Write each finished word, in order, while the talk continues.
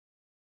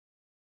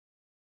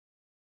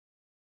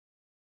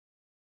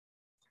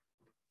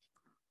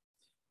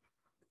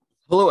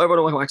Hello,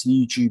 everyone. Welcome back to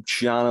the YouTube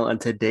channel.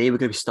 And today we're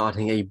going to be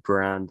starting a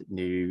brand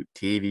new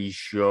TV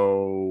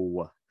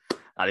show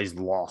that is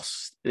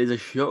Lost. It is a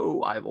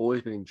show I've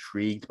always been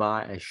intrigued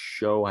by, a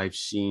show I've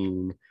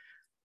seen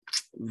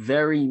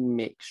very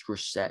mixed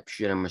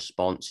reception and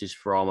responses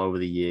from over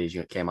the years.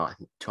 It came out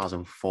in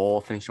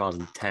 2004, finished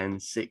 2010,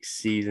 6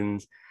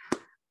 seasons.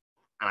 And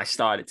I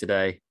started it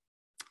today.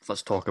 So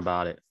let's talk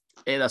about it.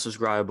 Hit that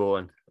subscribe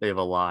button, leave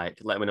a like,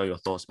 let me know your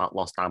thoughts about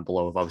Lost down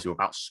below, obviously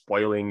without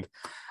spoiling.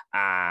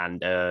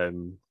 And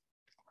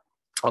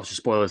obviously,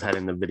 spoilers ahead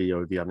in the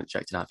video if you haven't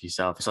checked it out for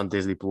yourself. It's on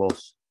Disney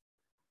Plus.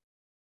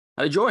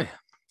 And enjoy.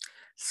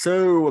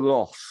 So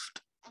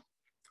Lost.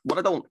 What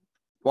I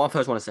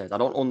first want to say is I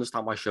don't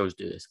understand why shows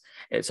do this.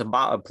 It's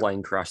about a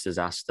plane crash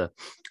disaster.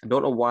 I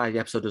don't know why the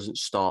episode doesn't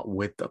start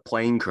with the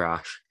plane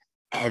crash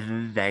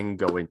and then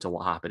go into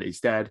what happened.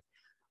 Instead,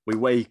 we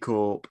wake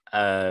up.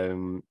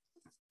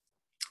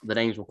 The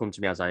names will come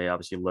to me as I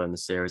obviously learn the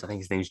series. I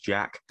think his name's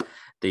Jack,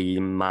 the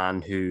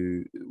man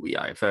who we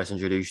are first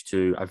introduced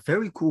to. A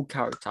very cool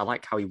character. I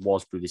like how he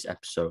was through this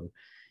episode.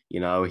 You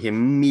know, he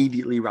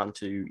immediately ran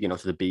to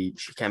the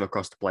beach. He came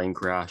across the plane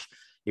crash.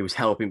 He was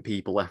helping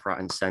people left, right,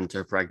 and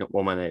center. Pregnant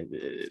woman,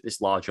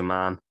 this larger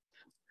man.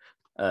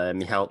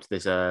 He helped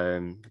this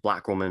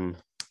black woman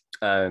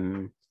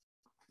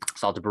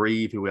start to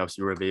breathe, who we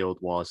obviously revealed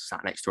was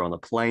sat next to her on the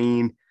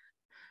plane.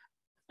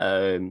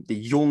 One of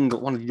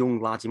the young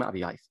lads, he might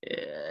be like,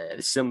 I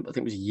think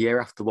it was a year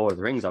after Lord of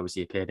the Rings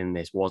obviously appeared in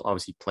this, was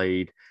obviously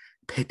played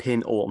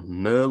Pippin or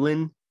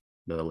Merlin.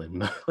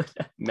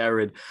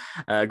 Merrin.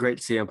 Great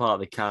to see him part of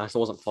the cast. I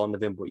wasn't fond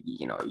of him, but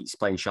he's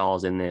playing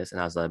Charles in this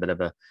and has a bit of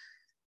an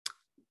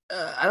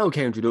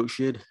okay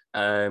introduction.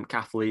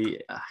 Kathleen,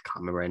 I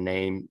can't remember her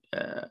name.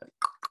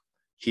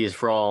 She is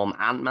from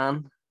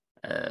Ant-Man,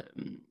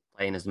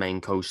 playing as the main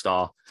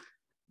co-star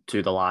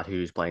to the lad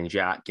who's playing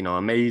Jack.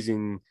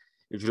 Amazing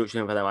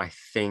introduction for them. I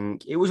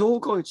think it was all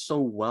going so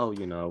well.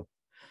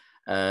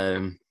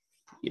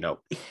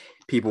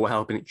 People were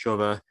helping each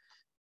other.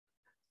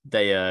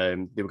 They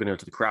were going to go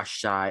to the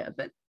crash site.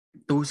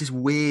 There was this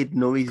weird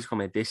noise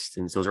from a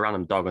distance. There was a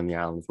random dog on the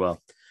island as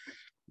well,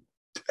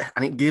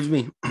 and it gave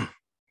me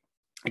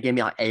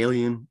like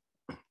alien,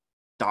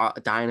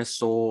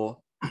 dinosaur,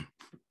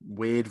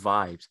 weird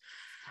vibes.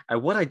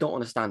 And what I don't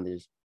understand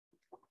is,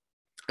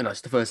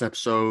 it's the first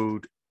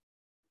episode.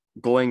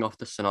 Going off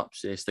the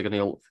synopsis, they're going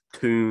to look for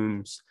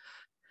tombs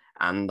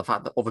and the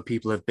fact that other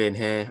people have been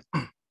here.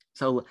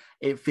 So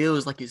it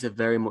feels like it's a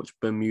very much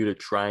Bermuda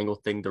Triangle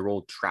thing. They're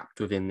all trapped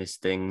within this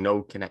thing.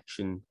 No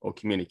connection or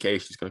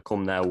communication is going to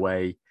come their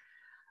way.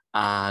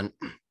 And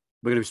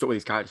we're going to be stuck with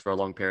these characters for a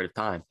long period of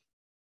time.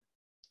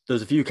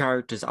 There's a few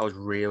characters I was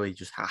really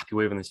just happy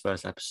with in this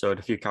first episode.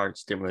 A few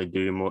characters didn't really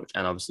do much.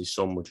 And obviously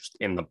some were just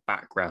in the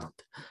background.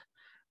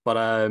 But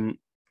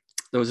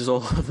there was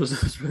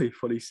this really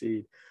funny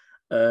scene.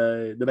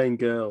 The main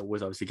girl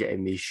was obviously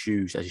getting these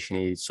shoes as she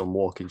needed some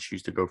walking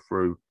shoes to go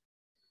through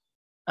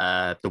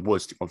the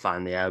woods to go and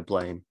find the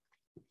airplane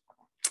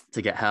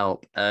to get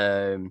help.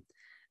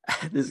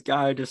 This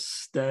guy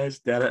just stares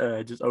dead at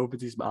her, just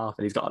opens his mouth,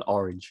 and he's got an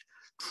orange,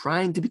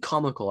 trying to be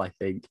comical, I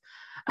think.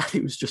 And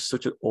it was just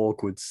such an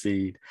awkward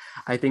scene.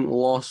 I think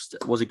Lost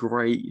was a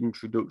great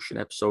introduction,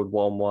 episode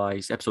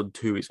 1-wise. Episode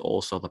 2 is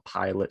also the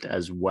pilot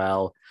as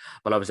well.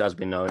 But obviously, as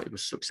we know, it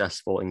was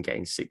successful in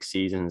getting 6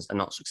 seasons. And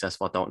not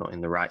successful, I don't know,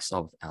 in the right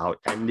sort of how it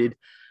ended.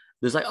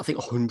 There's I think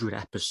 100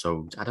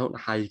 episodes. I don't know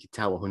how you could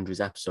tell 100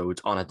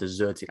 episodes on a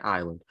deserted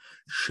island.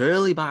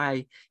 Surely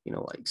by,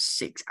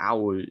 6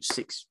 hours,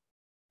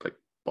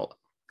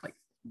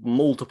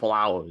 multiple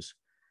hours,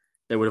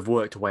 they would have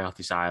worked away off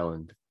this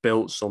island,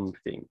 built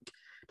something,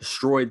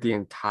 destroyed the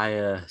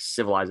entire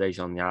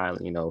civilization on the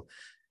island,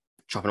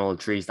 chopping all the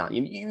trees down.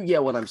 You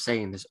get what I'm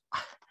saying.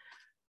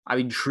 I'm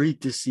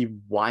intrigued to see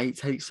why it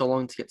takes so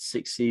long to get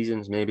 6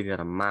 seasons. Maybe they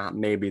had a map.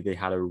 Maybe they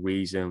had a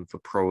reason for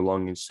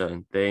prolonging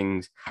certain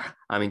things.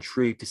 I'm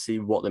intrigued to see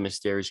what the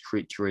mysterious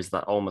creature is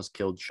that almost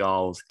killed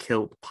Charles,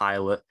 killed the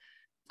pilot,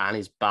 and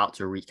is about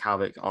to wreak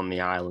havoc on the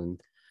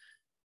island.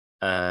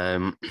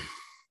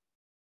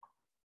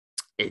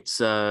 It's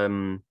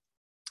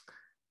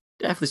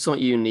definitely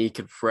something unique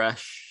and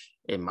fresh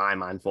in my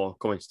mind for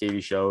coming to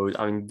TV shows.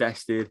 I'm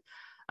invested,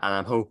 and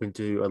I'm hoping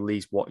to at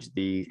least watch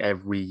these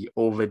every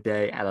other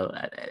day at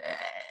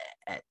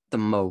the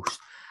most.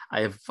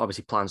 I have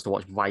obviously plans to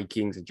watch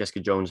Vikings and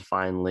Jessica Jones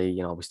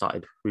finally.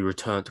 We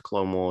returned to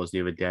Clone Wars the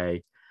other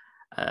day.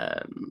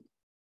 And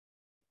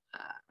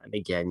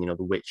again, The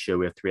Witcher,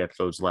 we have 3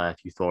 episodes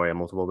left, Euphoria,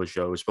 multiple other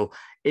shows. So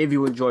if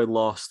you enjoyed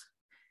Lost,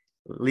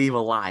 leave a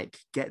like,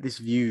 get this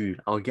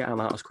viewed. I'll get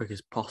them out as quick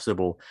as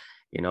possible.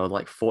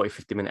 40,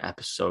 50-minute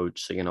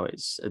episodes. So,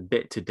 it's a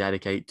bit to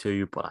dedicate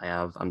to, but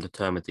I'm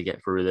determined to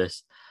get through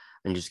this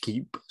and just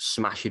keep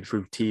smashing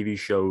through TV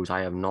shows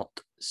I have not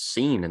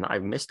seen and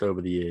I've missed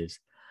over the years.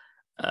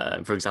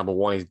 For example,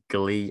 one is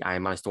Glee. I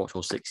managed to watch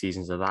all 6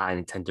 seasons of that and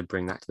intend to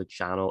bring that to the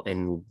channel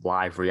in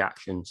live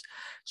reactions.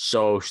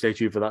 So stay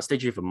tuned for that. Stay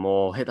tuned for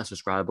more. Hit that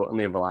subscribe button,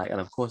 leave a like, and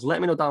of course,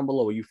 let me know down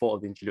below what you thought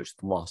of the introduction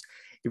to Lost.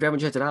 If you haven't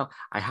checked it out,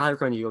 I highly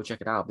recommend you go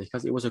check it out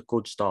because it was a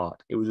good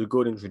start. It was a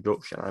good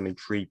introduction. I'm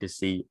intrigued to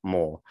see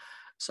more.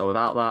 So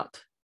without that,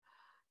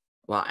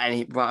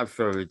 without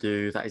further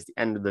ado, that is the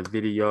end of the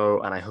video,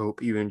 and I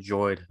hope you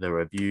enjoyed the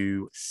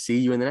review. See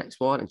you in the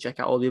next one, and check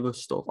out all the other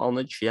stuff on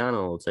the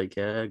channel. Take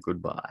care.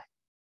 Goodbye.